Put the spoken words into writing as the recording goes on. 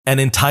An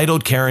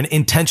entitled Karen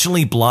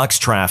intentionally blocks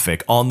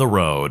traffic on the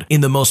road in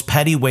the most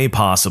petty way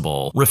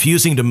possible,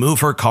 refusing to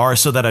move her car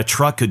so that a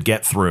truck could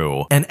get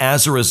through. And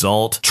as a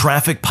result,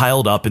 traffic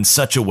piled up in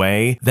such a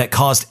way that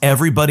caused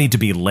everybody to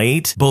be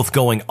late, both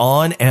going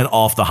on and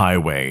off the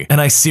highway. And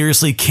I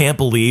seriously can't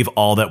believe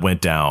all that went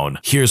down.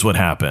 Here's what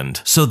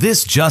happened. So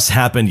this just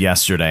happened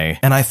yesterday,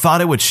 and I thought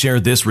I would share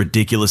this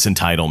ridiculous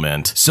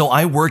entitlement. So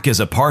I work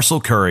as a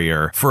parcel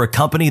courier for a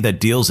company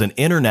that deals in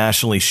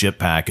internationally shipped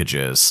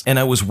packages, and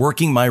I was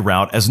working my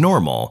route as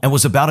normal and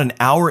was about an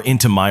hour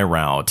into my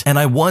route, and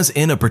I was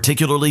in a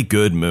particularly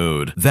good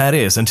mood. That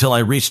is, until I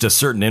reached a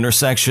certain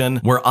intersection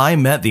where I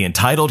met the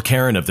entitled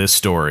Karen of this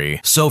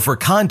story. So for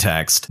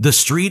context, the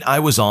street I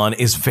was on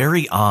is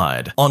very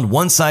odd. On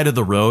one side of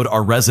the road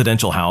are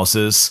residential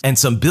houses and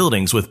some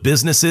buildings with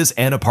businesses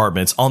and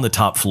apartments on the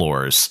top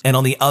floors, and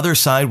on the other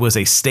side was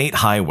a state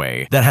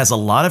highway that has a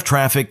lot of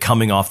traffic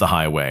coming off the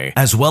highway,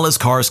 as well as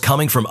cars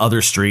coming from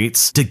other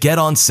streets to get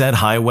on said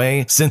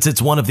highway, since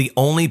it's one of the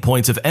only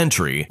points of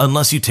entry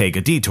unless you take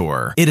a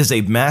detour. It is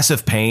a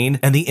massive pain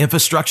and the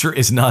infrastructure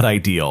is not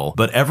ideal,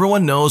 but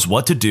everyone knows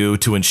what to do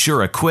to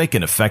ensure a quick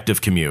and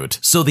effective commute.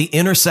 So the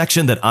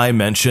intersection that I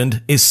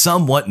mentioned is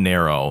somewhat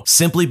narrow,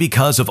 simply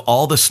because of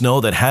all the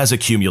snow that has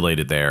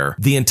accumulated there.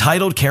 The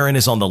entitled Karen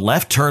is on the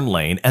left turn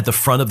lane at the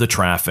front of the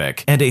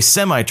traffic, and a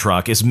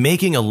semi-truck is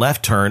making a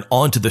left turn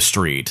onto the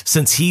street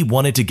since he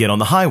wanted to get on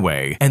the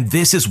highway, and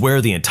this is where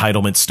the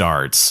entitlement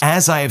starts.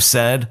 As I have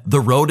said, the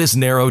road is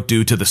narrow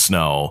due to the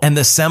snow, and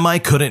the semi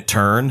couldn't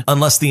turn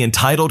unless the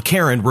entitled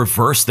Karen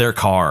reversed their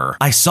car.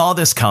 I saw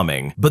this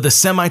coming, but the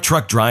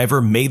semi-truck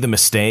driver made the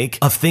mistake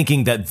of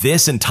thinking that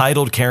this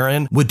entitled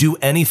Karen would do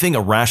anything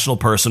a rational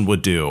person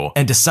would do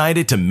and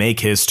decided to make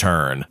his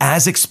turn.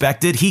 As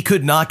expected, he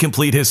could not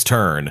complete his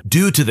turn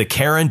due to the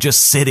Karen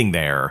just sitting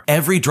there.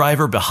 Every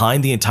driver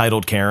behind the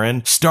entitled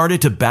Karen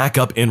started to back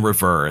up in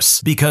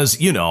reverse because,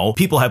 you know,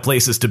 people have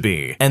places to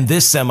be, and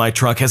this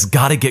semi-truck has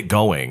got to get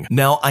going.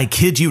 Now, I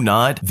kid you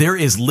not, there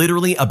is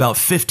literally about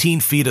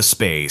 15 feet of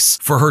space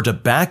for her to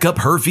back up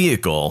her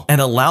vehicle and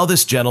allow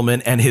this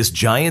gentleman and his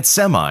giant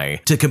semi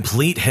to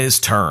complete his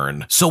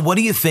turn. So what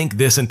do you think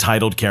this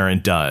entitled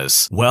Karen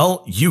does?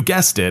 Well, you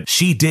guessed it,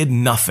 she did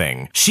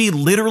nothing. She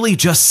literally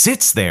just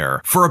sits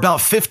there for about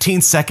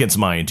 15 seconds,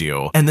 mind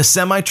you, and the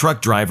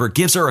semi-truck driver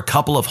gives her a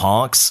couple of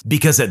honks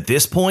because at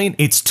this point,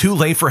 it's too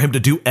late for him to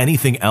do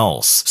anything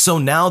else. So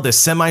now the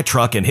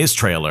semi-truck and his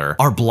trailer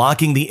are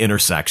blocking the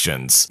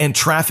intersections, and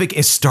traffic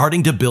is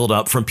starting to build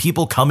up from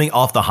people coming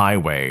off the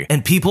highway,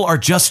 and people are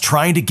just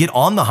trying to get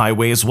on the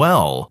highway as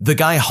well. The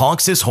guy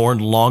honks his horn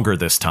longer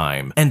this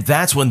time, and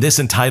that's when this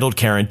entitled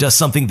Karen does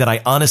something that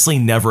I honestly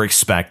never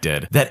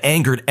expected, that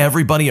angered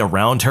everybody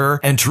around her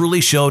and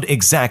truly showed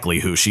exactly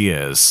who she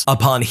is.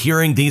 Upon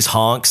hearing these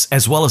honks,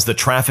 as well as the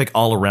traffic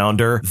all around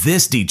her,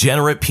 this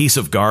degenerate piece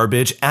of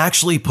garbage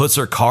actually puts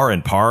her car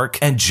in park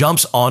and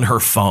jumps on her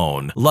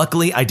phone.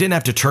 Luckily, I didn't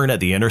have to turn at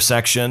the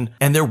intersection,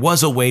 and there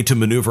was a way to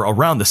maneuver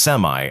around the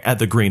semi at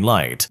the green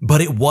light,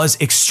 but it was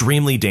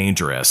extremely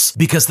dangerous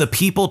because the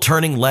people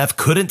turning left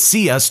couldn't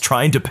see us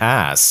trying to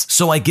pass.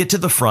 So I get to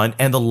the front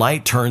and the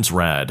light turns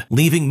red,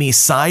 leaving me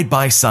side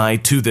by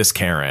side to this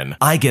Karen.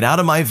 I get out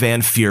of my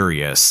van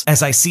furious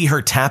as I see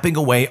her tapping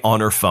away on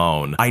her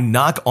phone. I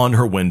knock on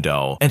her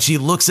window and she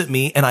looks at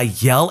me and I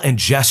yell and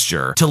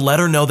gesture to let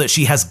her know that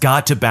she has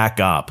got to back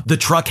up. The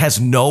truck has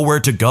nowhere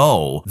to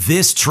go.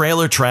 This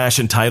trailer trash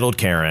entitled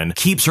Karen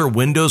keeps her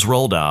windows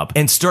rolled up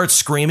and starts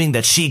screaming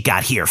that she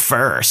got here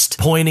first,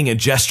 pointing and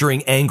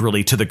gesturing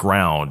angrily to the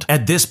ground.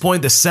 At this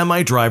point, the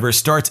semi-driver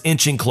starts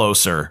inching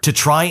closer to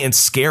try and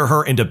scare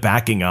her into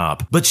backing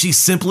up, but she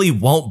simply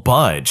won't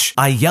budge.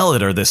 I yell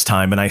at her this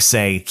time and I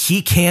say,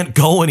 "He can't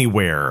go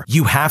anywhere.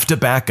 You have to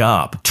back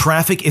up.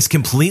 Traffic is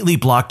completely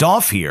blocked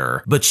off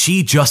here," but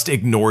she just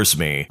ignores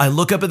me. I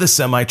look up at the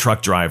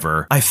semi-truck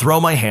driver, I throw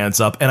my hands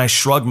up and I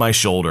shrug my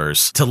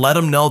shoulders to let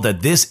him know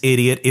that this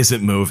idiot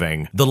isn't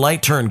moving. The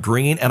light turned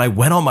green and I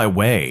went on my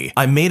way.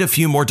 I made a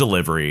few more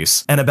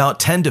deliveries, and about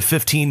 10 to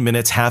 15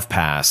 minutes have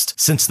passed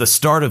since the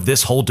start of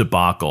this whole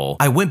debacle.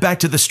 I went back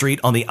to the street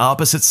on the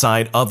opposite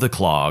side of the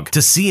clog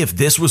to see if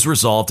this was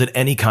resolved in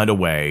any kind of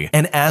way,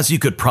 and as you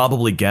could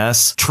probably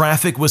guess,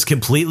 traffic was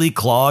completely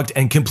clogged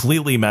and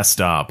completely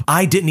messed up.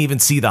 I didn't even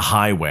see the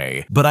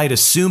highway, but I'd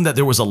assumed that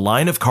there was a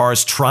line of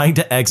cars trying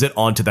to exit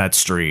onto that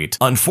street.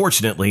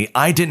 Unfortunately,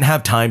 I didn't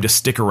have time to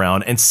stick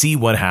around and see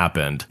what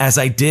happened, as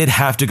I did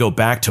have to go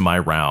back to my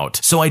route,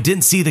 so I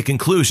didn't see the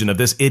conclusion of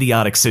this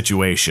idiotic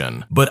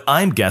situation. But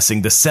I'm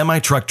guessing the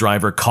semi-truck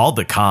driver called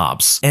the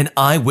cops, and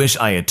I wish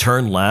I had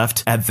turned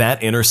left at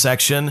that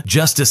intersection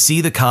just to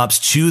see the cops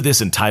chew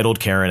this entitled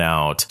Karen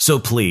out. So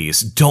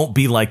please, don't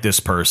be like this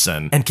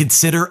person, and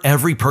consider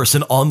every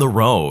person on the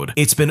road.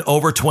 It's been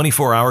over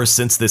 24 hours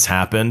since this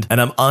happened,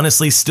 and I'm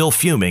honestly still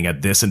fuming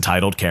at this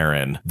entitled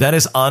Karen. That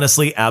is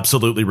honestly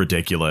absolutely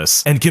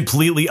ridiculous and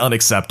completely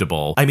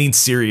unacceptable. I mean,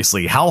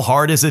 seriously, how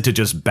hard is it to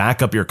just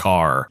back up your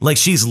car? Like,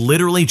 she's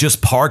literally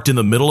just parked in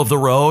the middle of the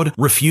road,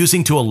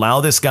 refusing to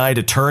allow this guy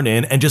to turn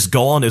in and just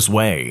go on his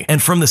way.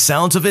 And from the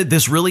sounds of it,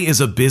 this really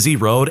is a busy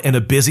road and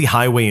a busy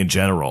highway in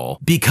general.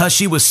 Because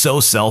she was so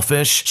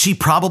selfish, she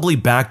probably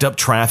backed up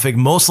traffic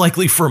most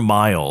likely for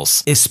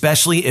miles,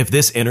 especially if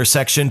this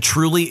intersection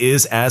truly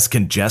is as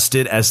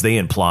congested as they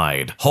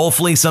implied.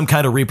 Hopefully some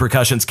kind of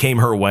repercussions came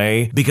her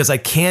way, because I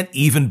can't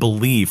even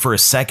believe for a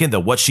second that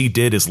what she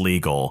did is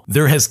legal.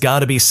 There has got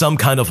to be some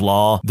kind of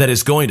law that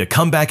is going to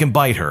come back and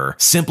bite her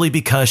simply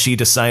because she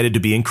decided to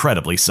be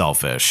incredibly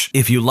selfish.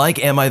 If you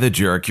like Am I the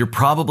Jerk, you're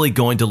probably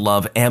going to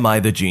love Am I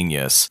the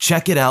Genius.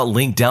 Check it out,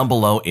 link down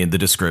below in the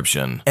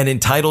description. An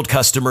entitled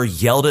customer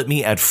yelled at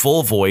me at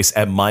full voice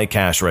at my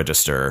cash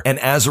register, and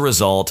as a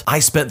result, I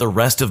spent the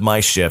rest of my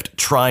shift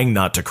trying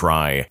not to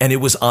cry, and it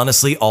was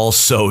honestly all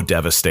so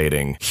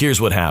devastating.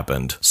 Here's what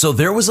happened. So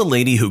there was a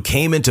lady who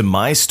came into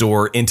my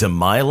store, into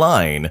my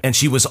line, and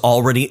she was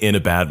already in a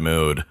bad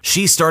mood.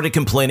 She started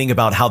complaining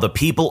about how the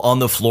people on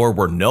the floor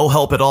were no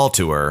help at all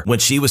to her when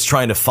she was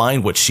trying to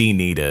find what she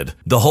needed.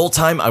 The whole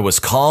time I was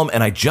calm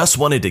and I just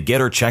wanted to get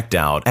her checked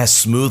out as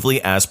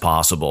smoothly as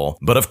possible.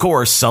 But of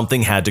course,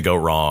 something had to go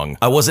wrong.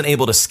 I wasn't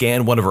able to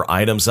scan one of her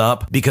items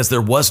up because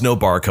there was no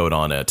barcode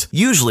on it.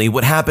 Usually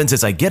what happens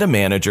is I get a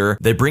manager,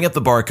 they bring up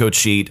the barcode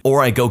sheet,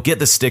 or I go get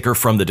the sticker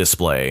from the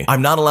display.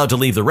 I'm not allowed to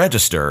leave the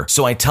register,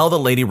 so I tell the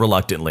lady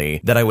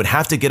reluctantly that I would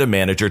have to get a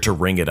manager to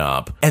ring it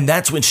up. And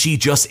that's when she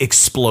just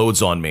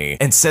explodes on me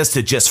and says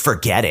to just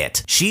forget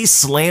it. She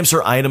slams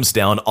her items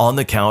down on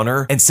the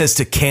counter and says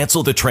to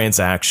cancel the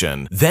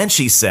transaction. Then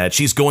she said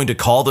she's going to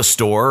call the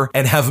store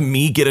and have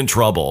me get in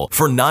trouble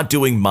for not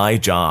doing my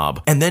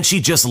job. And then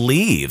she just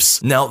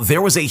leaves. Now,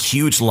 there was a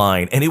huge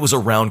line and it was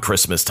around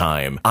Christmas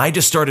time. I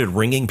just started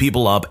ringing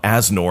people up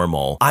as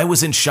normal. I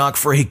was in shock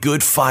for a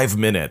good 5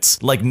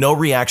 minutes, like no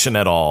reaction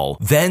at all.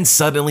 Then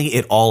suddenly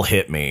it all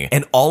hit me,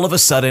 and all of a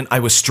sudden I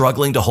was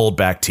struggling to hold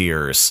back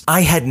tears.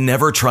 I had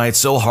never tried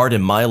so hard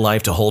in my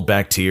life to hold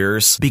back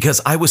tears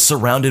because I was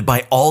surrounded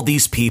by all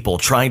these people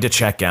trying to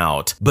check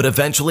out. But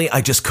eventually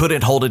I just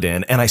couldn't hold it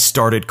in and I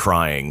started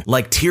crying,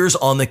 like tears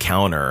on the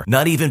counter,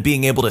 not even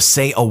being able to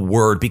say a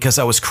word because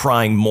I was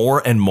crying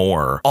more and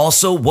more.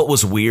 Also, what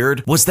was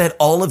weird was that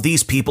all of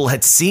these people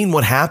had seen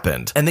what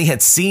happened and they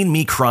had seen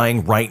me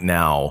crying right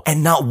now,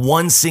 and not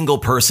one single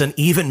person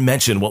even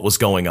mentioned what was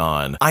going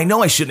on. I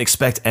know I shouldn't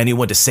expect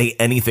anyone to say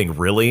anything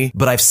really,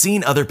 but I've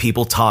seen other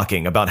people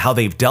talking about how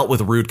they've dealt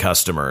with rude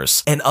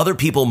customers, and other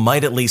people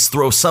might at least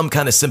throw some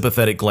kind of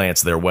sympathetic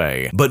glance their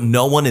way, but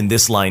no one in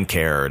this line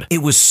cared.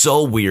 It was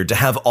so weird to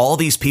have all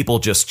these people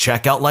just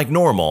check out like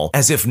normal,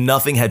 as if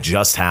nothing had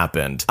just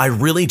happened. I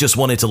really just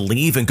wanted to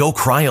leave and go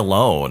cry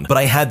alone, but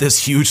I had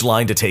this huge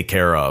line to take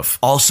care of.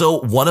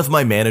 Also, one of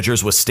my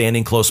managers was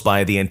standing close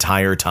by the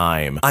entire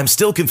time. I'm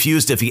still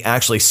confused if he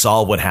actually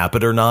saw what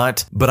happened or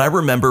not, but I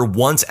remember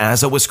once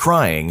as I was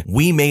crying,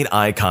 we made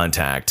eye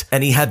contact,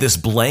 and he had this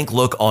blank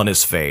look on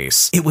his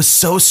face. It was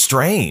so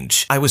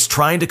strange. I was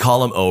trying to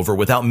call him over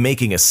without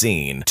making a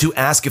scene to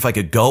ask if I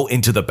could go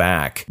into the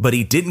back, but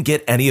he didn't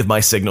get any of my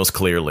signals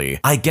clearly.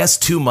 I guess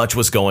too much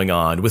was going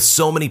on with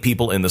so many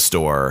people in the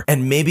store,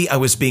 and maybe I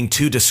was being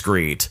too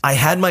discreet. I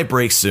had my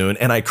break soon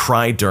and I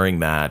cried during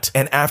that,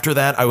 and after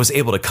that I was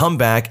able to come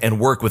back and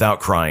work without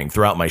crying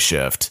throughout my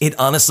shift. It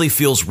honestly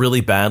feels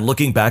really bad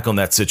looking back on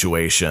that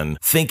situation,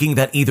 thinking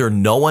that either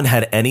no one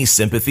had any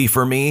sympathy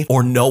for me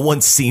or no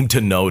one seemed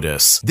to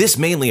notice. This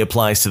mainly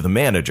applies to the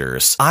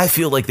managers. I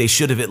feel like they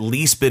should have at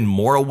least been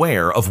more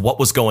aware of what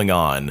was going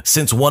on,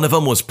 since one of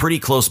them was pretty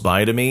close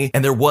by to me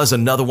and there was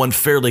another one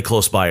fairly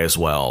close by as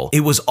well.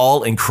 It was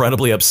all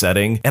incredibly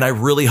upsetting, and I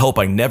really hope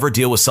I never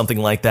deal with something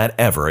like that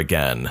ever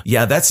again.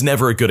 Yeah, that's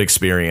never a good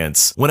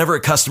experience. Whenever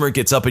a customer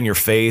gets up in your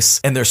face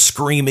and they're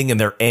screaming and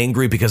they're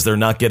angry because they're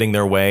not getting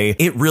their way,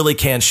 it really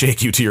can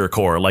shake you to your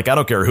core. Like, I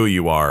don't care who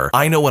you are.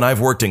 I know when I've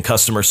worked in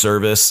customer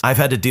service, I've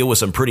had to deal with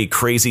some pretty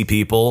crazy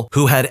people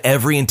who had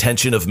every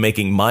intention of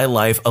making my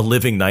life a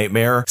living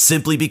nightmare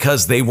simply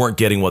because they weren't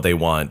getting what they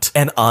want.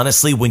 And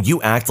honestly, when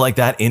you act like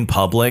that in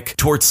public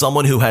towards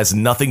someone who has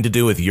nothing to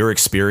do with your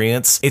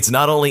experience, it's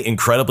not only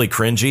incredibly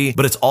cringy,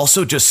 but it's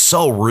also just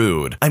so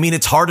rude. I mean,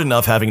 it's hard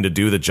enough having to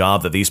do the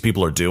job that these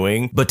people are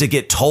doing, but to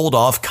get told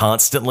off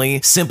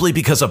constantly simply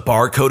because a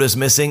barcode is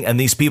missing and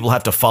these people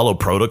have to follow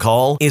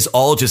protocol is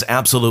all just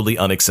absolutely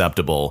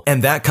unacceptable.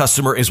 And that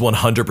customer is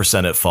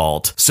 100% at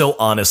fault. So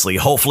honestly,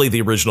 hopefully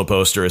the original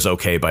poster is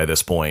okay by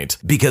this point,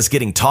 because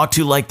getting talked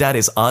to like that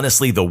is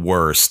honestly the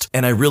worst.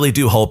 And I really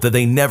do hope that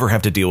they never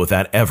have to deal with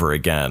that ever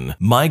again.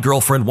 My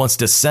girlfriend wants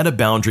to set a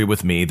boundary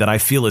with me that I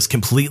feel is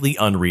completely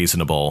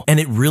unreasonable, and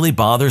it really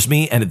bothers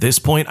me, and at this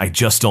point I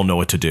just don't know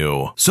what to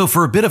do. So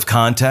for a bit of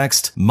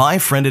context, my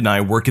friend and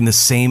I work in the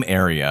same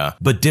area,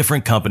 but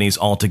different companies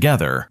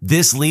altogether.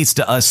 This leads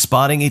to us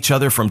spotting each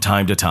other from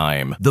time to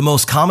time. The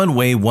most common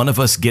way one of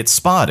us gets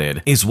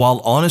spotted is while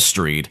on a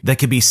street that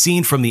can be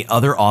seen from the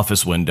other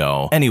office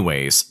window.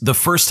 Anyways, the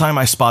first time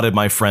I spotted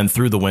my friend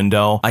through the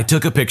window, I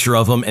took a picture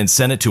of him and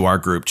sent it to our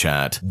group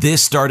chat.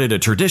 This started a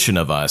tradition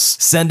of us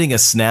sending a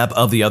snap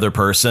of the other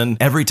person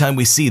every time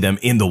we see them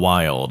in the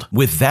wild.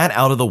 With that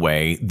out of the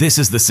way, this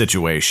is the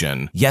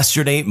situation.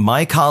 Yesterday,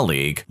 my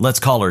colleague, let's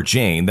call her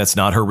Jane, that's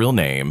not her real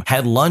name,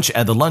 had lunch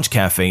at the the lunch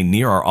cafe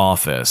near our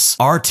office.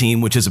 Our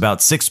team, which is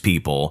about 6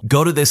 people,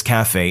 go to this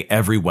cafe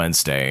every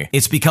Wednesday.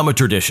 It's become a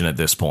tradition at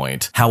this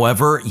point.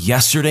 However,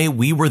 yesterday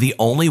we were the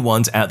only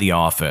ones at the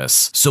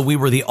office, so we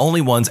were the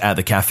only ones at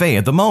the cafe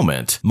at the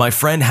moment. My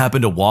friend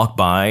happened to walk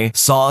by,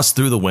 saw us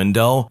through the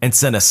window, and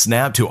sent a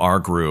snap to our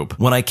group.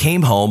 When I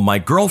came home, my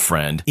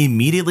girlfriend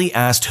immediately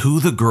asked who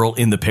the girl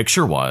in the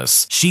picture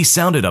was. She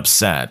sounded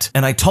upset,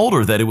 and I told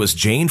her that it was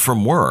Jane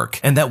from work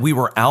and that we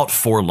were out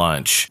for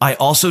lunch. I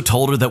also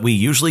told her that we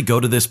usually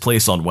go to this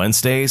place on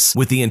Wednesdays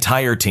with the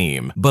entire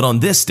team, but on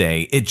this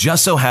day, it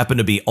just so happened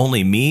to be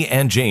only me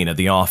and Jane at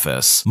the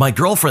office. My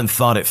girlfriend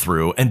thought it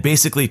through and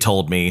basically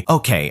told me,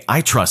 okay,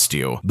 I trust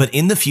you, but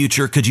in the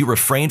future, could you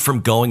refrain from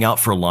going out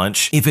for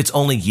lunch if it's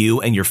only you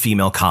and your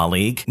female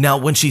colleague? Now,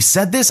 when she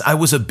said this, I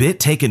was a bit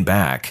taken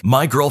back.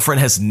 My girlfriend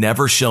has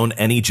never shown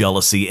any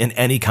jealousy in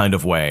any kind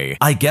of way.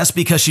 I guess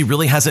because she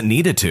really hasn't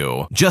needed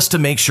to. Just to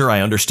make sure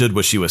I understood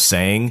what she was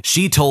saying,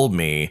 she told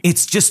me,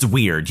 it's just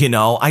weird, you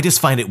know, I just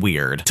find it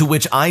weird. To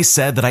which I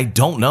said that I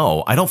don't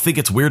know. I don't think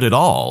it's weird at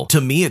all.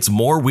 To me, it's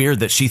more weird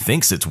that she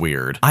thinks it's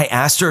weird. I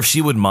asked her if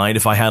she would mind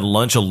if I had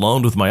lunch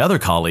alone with my other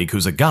colleague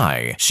who's a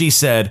guy. She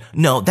said,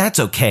 no, that's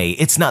okay.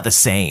 It's not the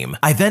same.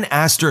 I then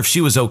asked her if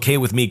she was okay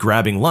with me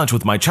grabbing lunch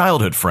with my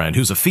childhood friend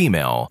who's a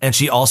female. And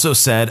she also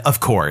said, of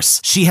course,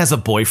 she has a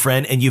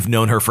boyfriend and you've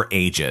known her for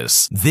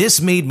ages.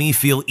 This made me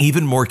feel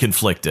even more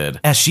conflicted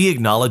as she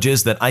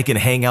acknowledges that I can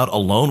hang out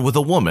alone with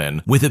a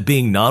woman with it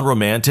being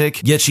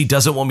non-romantic, yet she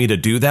doesn't want me to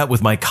do that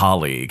with my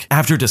colleague.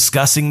 After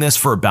discussing this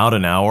for about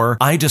an hour,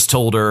 I just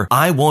told her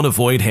I won't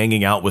avoid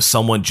hanging out with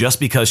someone just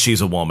because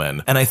she's a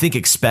woman, and I think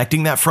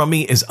expecting that from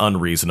me is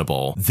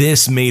unreasonable.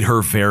 This made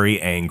her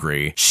very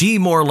angry. She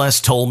more or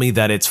less told me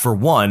that it's, for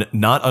one,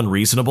 not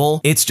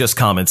unreasonable, it's just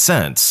common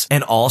sense,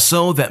 and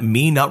also that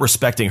me not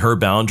respecting her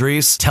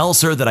boundaries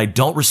tells her that I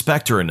don't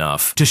respect her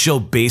enough to show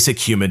basic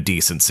human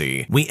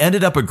decency. We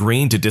ended up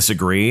agreeing to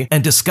disagree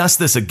and discuss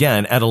this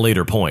again at a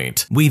later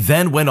point. We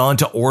then went on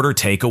to order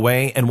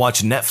takeaway and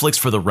watch Netflix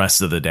for the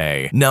rest of the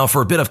day. Now,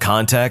 for a bit of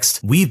context,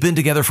 we've been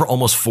together for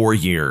almost 4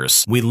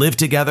 years. We live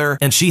together,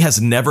 and she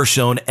has never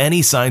shown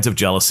any signs of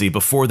jealousy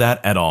before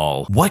that at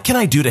all. What can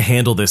I do to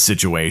handle this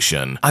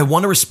situation? I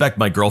want to respect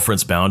my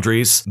girlfriend's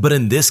boundaries, but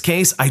in this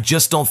case, I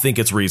just don't think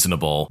it's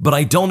reasonable. But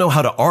I don't know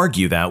how to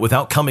argue that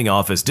without coming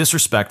off as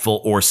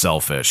disrespectful or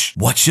selfish.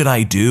 What should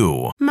I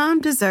do?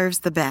 Mom deserves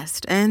the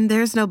best, and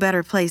there's no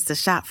better place to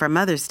shop for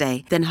Mother's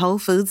Day than Whole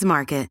Foods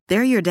Market.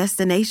 They're your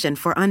destination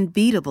for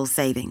unbeatable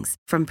savings,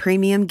 from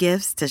premium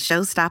gifts to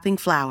show-stopping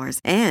flowers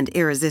and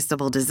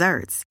irresistible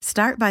desserts.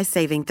 Start by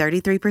saving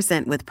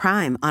 33% with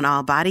Prime on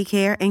all body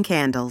care and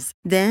candles.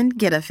 Then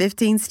get a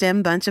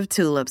 15-stem bunch of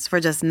tulips for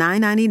just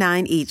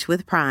 $9.99 each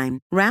with Prime.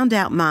 Round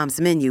out Mom's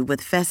menu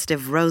with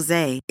festive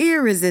rosé,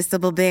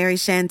 irresistible berry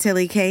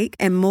chantilly cake,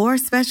 and more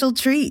special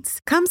treats.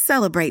 Come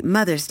celebrate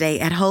Mother's Day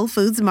at Whole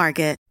Foods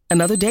Market.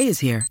 Another day is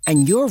here,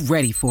 and you're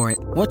ready for it.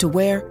 What to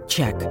wear?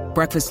 Check.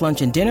 Breakfast,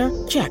 lunch, and dinner?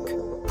 Check.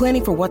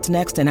 Planning for what's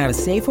next and how to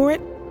save for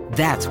it?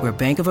 That's where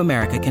Bank of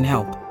America can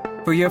help.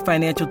 For your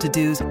financial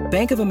to-dos,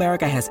 Bank of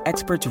America has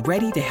experts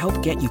ready to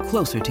help get you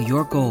closer to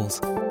your goals.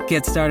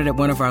 Get started at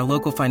one of our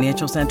local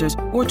financial centers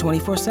or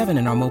 24/7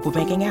 in our mobile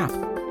banking app.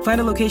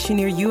 Find a location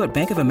near you at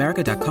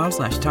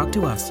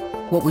bankofamerica.com/talktous.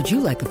 What would you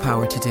like the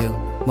power to do?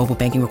 Mobile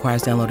banking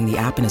requires downloading the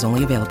app and is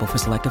only available for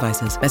select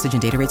devices. Message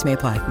and data rates may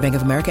apply. Bank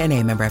of America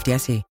N.A., member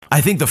FDIC. I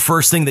think the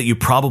first thing that you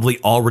probably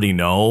already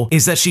know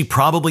is that she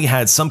probably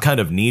had some kind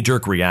of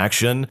knee-jerk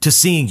reaction to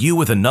seeing you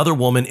with another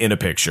woman in a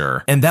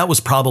picture, and that was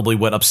probably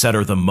what upset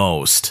her the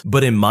most.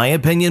 But in my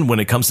opinion, when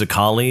it comes to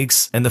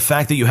colleagues, and the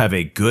fact that you have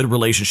a good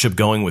relationship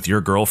going with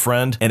your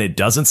girlfriend, and it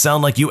doesn't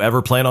sound like you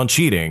ever plan on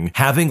cheating,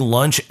 having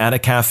lunch at a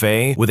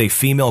cafe with a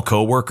female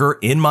coworker,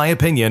 in my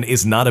opinion,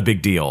 is not a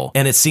big deal.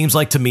 And it seems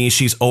like to me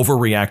she's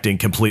overreacting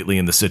completely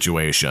in the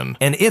situation.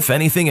 And if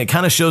anything, it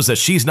kind of shows that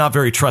she's not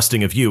very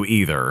trusting of you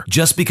either.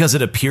 Just because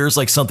it appears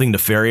like something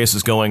nefarious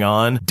is going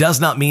on does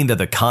not mean that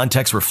the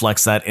context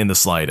reflects that in the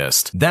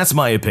slightest. That's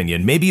my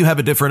opinion. Maybe you have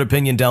a different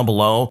opinion down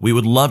below. We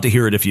would love to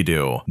hear it if you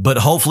do. But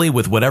hopefully,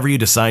 with whatever you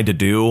decide to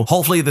do,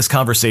 hopefully this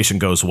conversation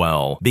goes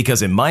well.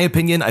 Because in my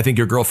opinion, I think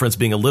your girlfriend's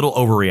being a little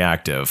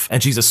overreactive,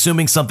 and she's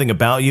assuming something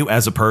about you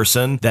as a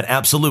person that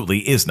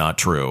absolutely is not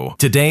true.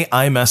 Today,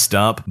 I messed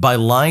up by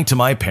lying to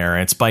my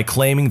parents by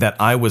claiming that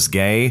I was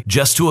gay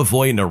just to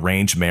avoid an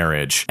arranged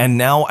marriage. And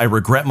now I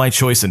regret my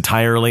choice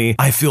entirely.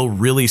 I feel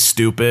really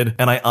stupid,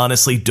 and I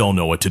honestly don't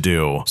know what to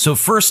do. So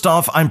first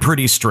off, I'm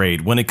pretty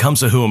straight when it comes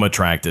to who I'm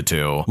attracted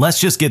to. Let's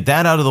just get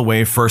that out of the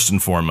way first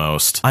and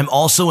foremost. I'm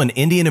also an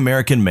Indian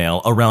American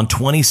male around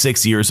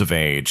 26 years of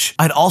age.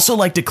 I'd also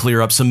like to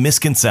clear up some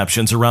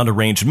misconceptions around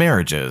arranged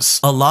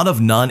marriages. A lot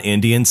of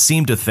non-Indians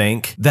seem to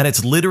think that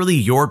it's literally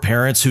your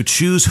parents who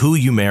choose who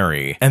you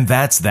marry, and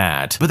that's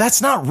that. But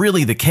that's not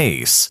really the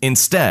case.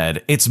 Instead,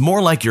 Instead, it's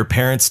more like your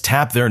parents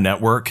tap their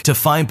network to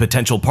find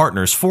potential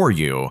partners for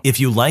you. If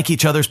you like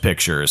each other's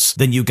pictures,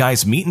 then you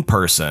guys meet in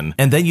person,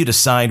 and then you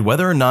decide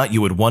whether or not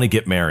you would want to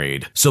get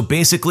married. So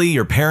basically,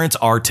 your parents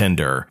are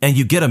Tinder, and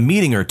you get a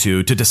meeting or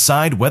two to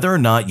decide whether or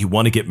not you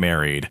want to get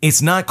married.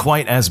 It's not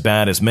quite as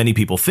bad as many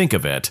people think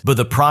of it, but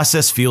the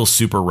process feels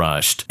super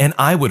rushed, and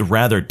I would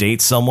rather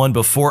date someone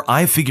before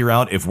I figure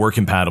out if we're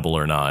compatible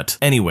or not.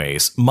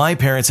 Anyways, my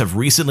parents have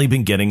recently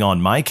been getting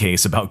on my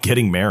case about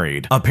getting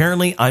married.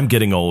 Apparently, I'm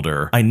getting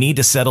older. I need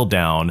to settle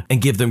down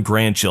and give them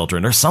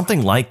grandchildren or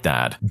something like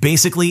that.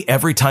 Basically,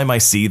 every time I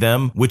see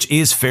them, which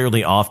is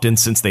fairly often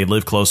since they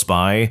live close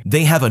by,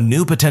 they have a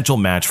new potential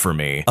match for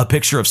me, a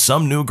picture of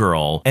some new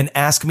girl, and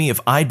ask me if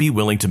I'd be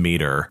willing to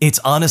meet her. It's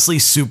honestly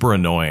super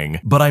annoying,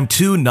 but I'm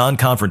too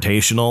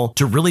non-confrontational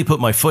to really put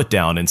my foot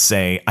down and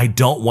say I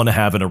don't want to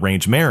have an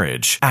arranged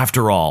marriage.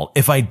 After all,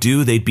 if I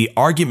do, they'd be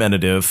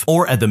argumentative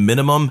or at the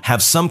minimum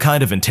have some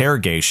kind of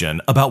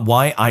interrogation about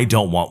why I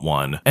don't want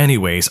one.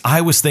 Anyways,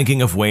 I was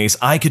thinking of ways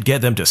I could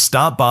get them to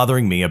stop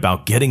bothering me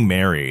about getting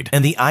married,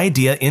 and the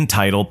idea in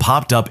title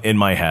popped up in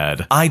my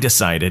head. I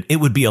decided it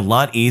would be a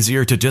lot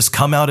easier to just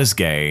come out as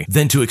gay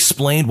than to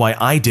explain why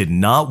I did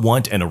not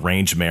want an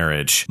arranged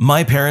marriage.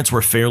 My parents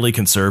were fairly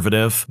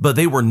conservative, but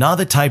they were not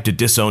the type to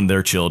disown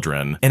their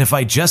children, and if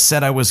I just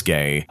said I was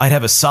gay, I'd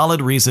have a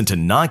solid reason to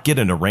not get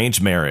an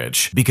arranged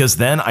marriage, because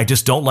then I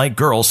just don't like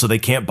girls so they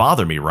can't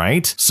bother me,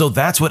 right? So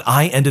that's what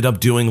I ended up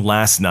doing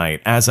last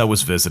night as I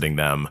was visiting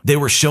them. They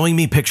were showing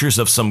me pictures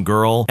of some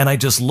girl, and I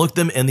just looked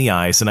them in the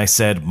eyes and I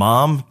said,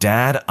 "Mom,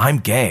 Dad, I'm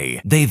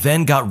gay." They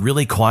then got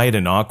really quiet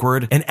and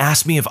awkward and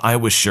asked me if I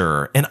was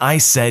sure, and I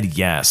said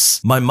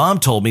yes. My mom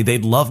told me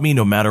they'd love me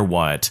no matter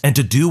what, and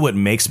to do what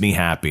makes me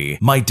happy.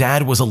 My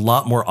dad was a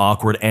lot more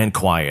awkward and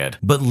quiet,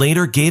 but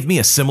later gave me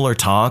a similar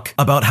talk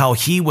about how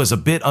he was a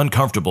bit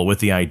uncomfortable with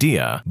the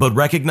idea, but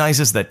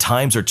recognizes that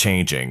times are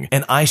changing,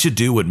 and I should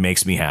do what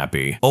makes me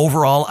happy.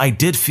 Overall, I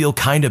did feel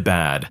kinda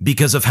bad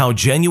because of how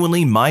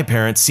genuinely my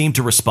parents seemed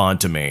to respond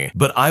to me,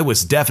 but I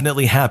was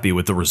definitely happy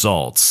with the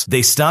results.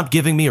 They stopped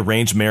giving me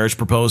arranged marriage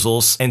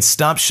proposals and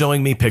stopped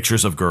showing me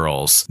pictures of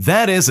girls.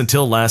 That is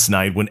until last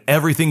night when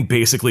everything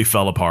basically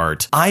fell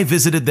apart. I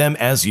visited them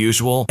as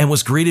usual and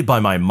was greeted by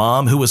my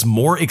mom, who was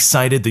more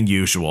excited than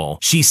usual.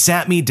 She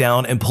sat me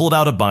down and pulled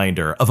out a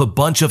binder of a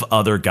bunch of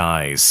other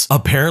guys.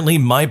 Apparently,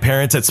 my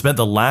parents had spent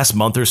the last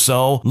month or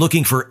so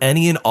looking for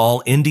any and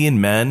all Indian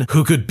men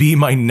who could be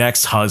my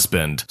next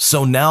husband.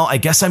 So now I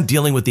guess I'm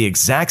dealing with the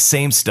exact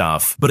same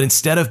stuff, but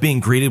instead of being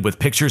greeted with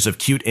pictures of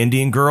cute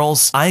Indian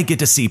girls, I get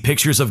to see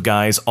pictures of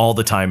guys all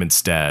the time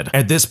instead.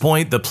 At this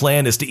point, the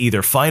plan is to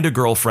either find a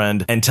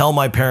girlfriend and tell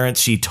my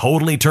parents she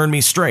totally turned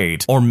me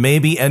straight, or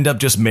maybe end up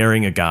just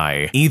marrying a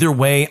guy. Either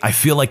way, I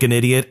feel like an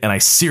idiot and I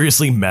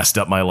seriously messed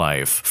up my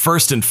life.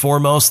 First and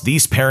foremost,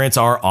 these parents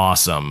are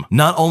awesome.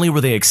 Not only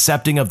were they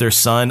accepting of their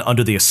son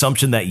under the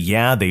assumption that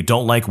yeah, they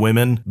don't like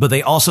women, but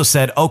they also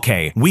said,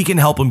 okay, we can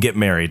help him get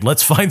married.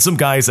 Let's find some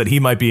guys that he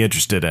might be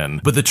interested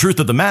in. But the truth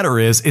of the matter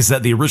is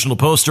that the original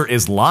poster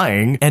is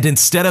lying, and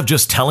instead of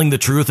just telling the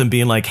truth and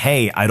being like,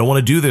 hey, I don't want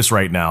to do this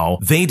right now,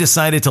 they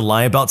decided to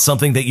lie about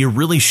something that you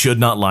really should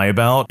not lie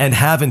about and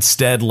have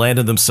instead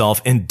landed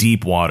themselves in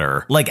deep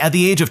water. Like at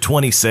the age of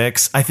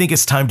 26, I think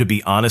it's time to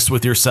be honest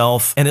with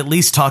yourself and at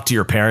least talk to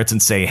your parents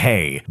and say,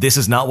 hey, this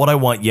is not what I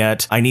want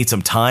yet. I need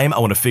some time. I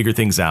want to figure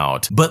things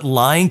out. But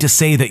lying to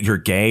say that you're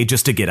gay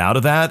just to get out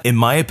of that, in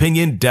my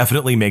opinion,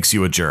 definitely makes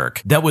you a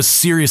jerk. That was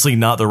seriously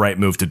not the right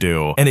move to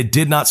do, and it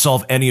did not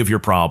solve any of your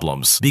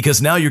problems,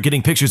 because now you're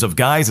getting pictures of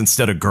guys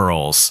instead of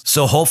girls.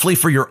 So hopefully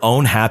for your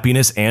own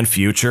happiness and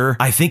future,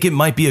 I think it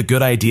might be a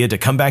good idea to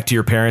come back to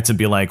your parents and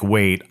be like,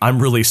 wait,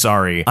 I'm really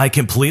sorry. I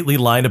completely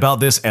lied about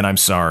this and I'm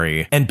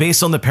sorry. And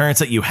based on the parents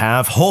that you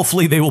have,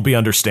 hopefully they will be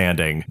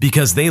understanding,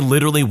 because they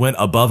literally went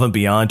above and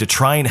beyond to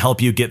try and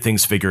help you get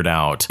things figured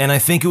out. And I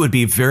think it would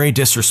be very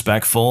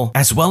disrespectful,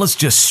 as well as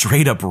just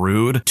straight up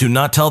rude, to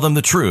not tell them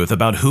the truth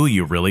about who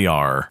you really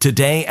are.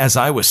 Today, as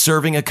I was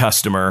serving a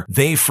customer,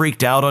 they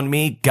freaked out on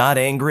me, got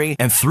angry,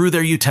 and threw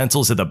their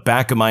utensils at the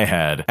back of my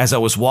head as I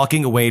was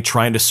walking away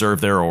trying to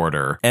serve their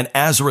order. And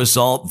as a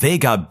result, they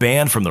got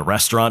banned from the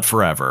restaurant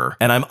forever.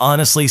 And I'm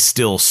honestly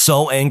still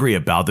so angry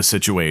about the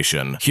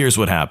situation. Here's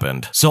what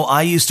happened. So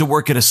I used to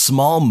work at a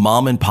small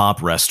mom and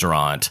pop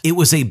restaurant. It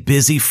was a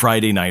busy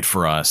Friday night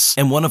for us,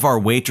 and one of our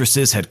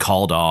waitresses had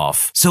called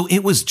off. So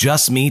it was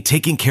just me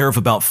taking care of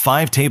about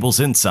 5 tables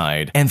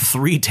inside and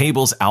 3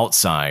 tables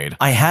outside.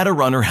 I had a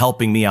runner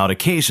helping me out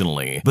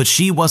occasionally, but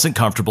she wasn't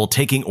comfortable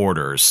taking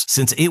orders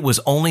since it was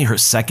only her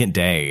second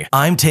day.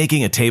 I'm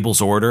taking a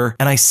table's order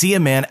and I see a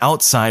man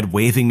outside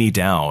waving me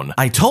down.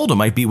 I told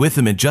him I'd be with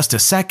him in just a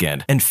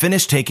second and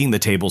finished taking the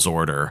table's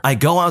order. I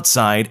go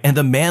outside and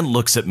the man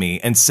looks at me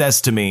and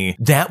says to me,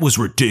 "That was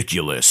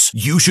ridiculous.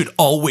 You should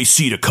always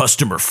seat a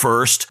customer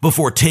first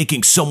before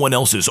taking someone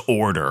else's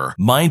order."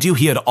 Mind you,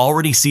 he had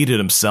already seated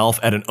himself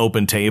at an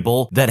open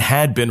table that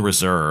had been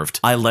reserved.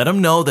 I let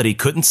him know that he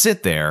couldn't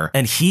sit there,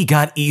 and he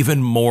got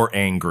even more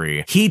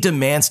angry. He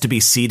demands to be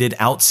seated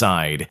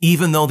outside,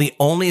 even though the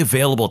only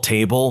available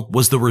table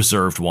was the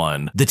reserved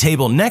one. The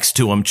table next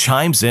to him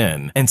chimes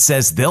in and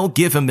says they'll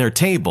give him their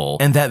table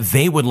and that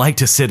they would like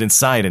to sit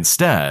inside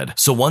instead.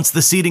 So once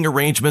the seating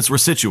arrangements were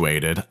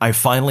situated, I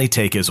finally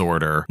take his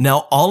order.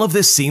 Now, all of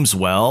this seems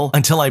well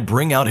until I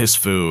bring out his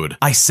food.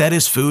 I set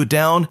his food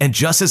down, and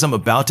just as I'm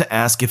about to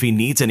ask if he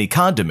needs any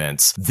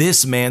condiments,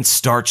 this man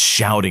starts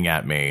shouting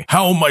at me.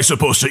 How am I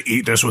supposed to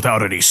eat this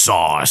without any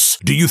sauce?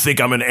 Do you think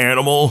I'm an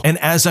animal? And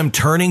as I'm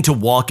turning to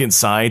walk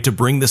inside to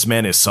bring this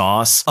man his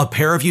sauce, a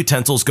pair of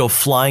utensils go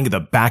flying at the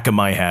back of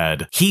my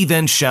head. He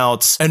then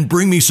shouts, "And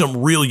bring me some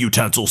real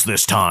utensils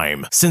this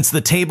time." Since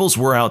the tables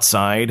were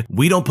outside,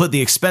 we don't put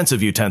the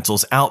expensive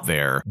utensils out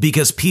there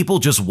because people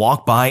just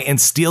walk by and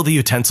steal the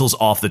utensils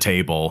off the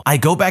table. I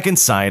go back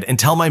inside and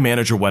tell my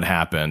manager what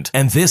happened,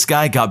 and this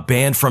guy got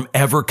banned from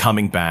ever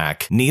coming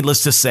back.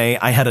 Needless to say,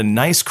 I had a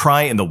nice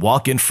cry in the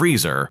walk-in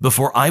freezer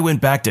before I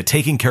went back to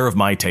taking care of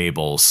my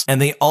tables,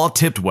 and they all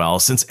tipped well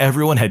since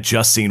everyone had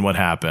just seen what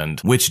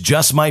happened, which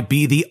just might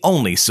be the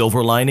only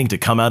silver lining to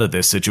come out of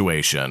this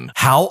situation.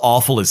 How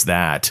awful is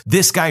that?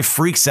 This guy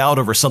freaks out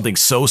over something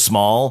so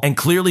small and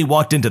clearly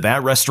walked into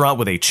that restaurant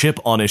with a chip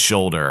on his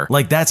shoulder.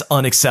 Like, that's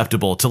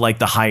unacceptable to like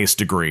the highest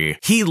degree.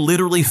 He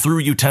literally threw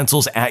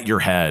utensils at your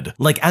head,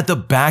 like at the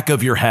back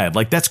of your head.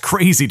 Like, that's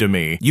crazy to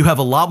me. You have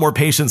a lot more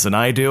patience than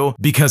I do,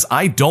 because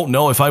I don't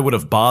know if I would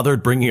have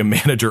bothered bringing a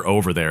manager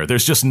over there.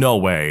 There's just no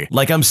way.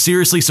 Like, I'm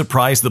seriously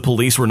surprised the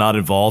police were not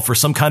involved for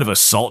some kind of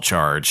assault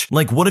charge.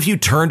 Like, what if you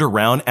turned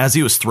around as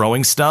he was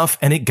throwing stuff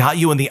and it got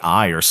you in the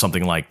eye or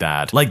something like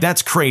that? Like,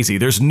 that's crazy.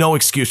 There's no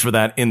excuse for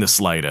that in the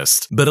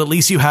slightest. But at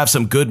least you have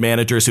some good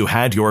managers who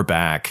had your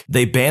back.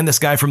 They banned this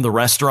guy from the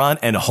restaurant,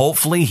 and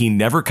hopefully he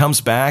never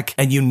comes back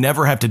and you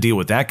never have to deal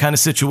with that kind of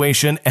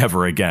situation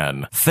ever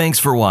again. Thanks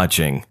for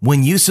watching.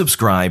 When you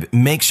subscribe,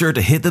 make sure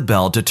to hit the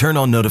bell to turn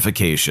on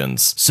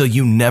notifications so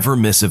you never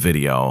miss a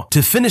video.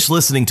 To finish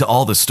listening to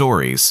all the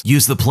stories,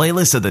 use the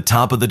playlist at the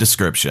top of the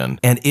description.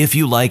 And if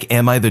you like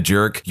Am I the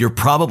Jerk, you're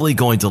probably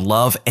going to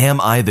love Am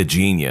I the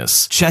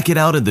Genius. Check it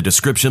out in the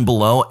description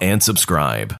below and subscribe.